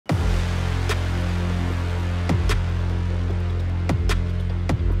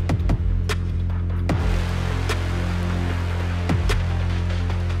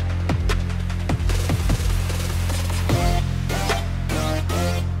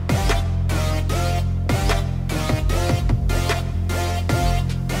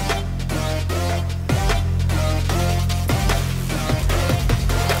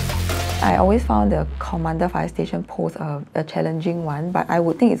always found the Commander Fire Station post a challenging one, but I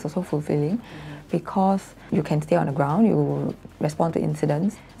would think it's also fulfilling because you can stay on the ground, you respond to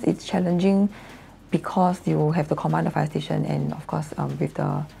incidents. It's challenging because you have to command the fire station, and of course with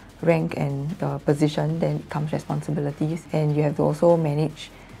the rank and the position then comes responsibilities, and you have to also manage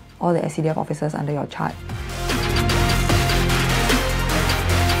all the SCDF officers under your charge.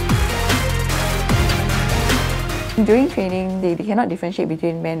 During training, they cannot differentiate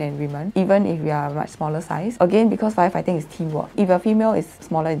between men and women, even if we are much smaller size. Again, because firefighting is teamwork. If a female is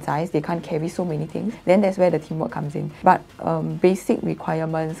smaller in size, they can't carry so many things, then that's where the teamwork comes in. But basic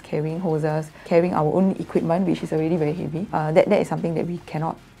requirements, carrying hoses, carrying our own equipment, which is already very heavy, that is something that we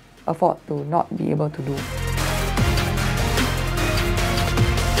cannot afford to not be able to do.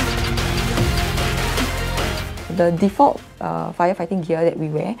 The default firefighting gear that we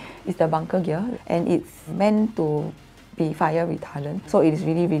wear is the bunker gear, and it's meant to be fire retardant. So it is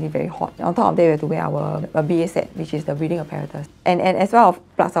really very hot. On top of that, we have to wear our BA set, which is the breathing apparatus. And as well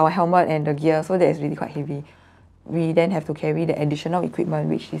plus our helmet and the gear, so that is really quite heavy. We then have to carry the additional equipment,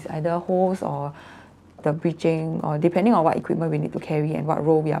 which is either hose or the breaching, or depending on what equipment we need to carry and what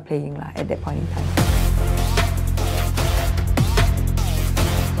role we are playing at that point in time.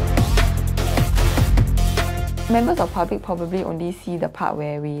 Members of public probably only see the part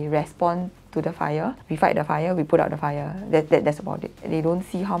where we respond to the fire, we fight the fire, we put out the fire. That's about it. They don't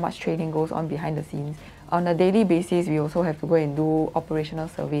see how much training goes on behind the scenes. On a daily basis, we also have to go and do operational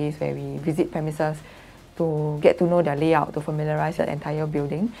surveys where we visit premises to get to know their layout, to familiarize the entire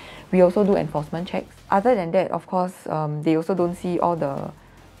building. We also do enforcement checks. Other than that, of course, they also don't see all the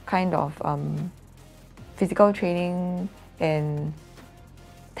kind of physical training and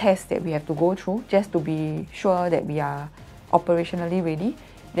tests that we have to go through just to be sure that we are operationally ready,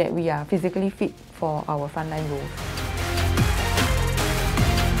 that we are physically fit for our frontline roles.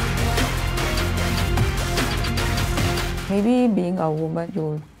 Maybe being a woman,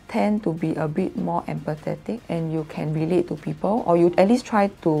 you tend to be a bit more empathetic and you can relate to people, or you at least try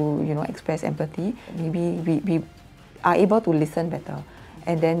to express empathy. Maybe we are able to listen better,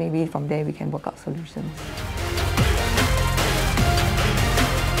 and then maybe from there we can work out solutions.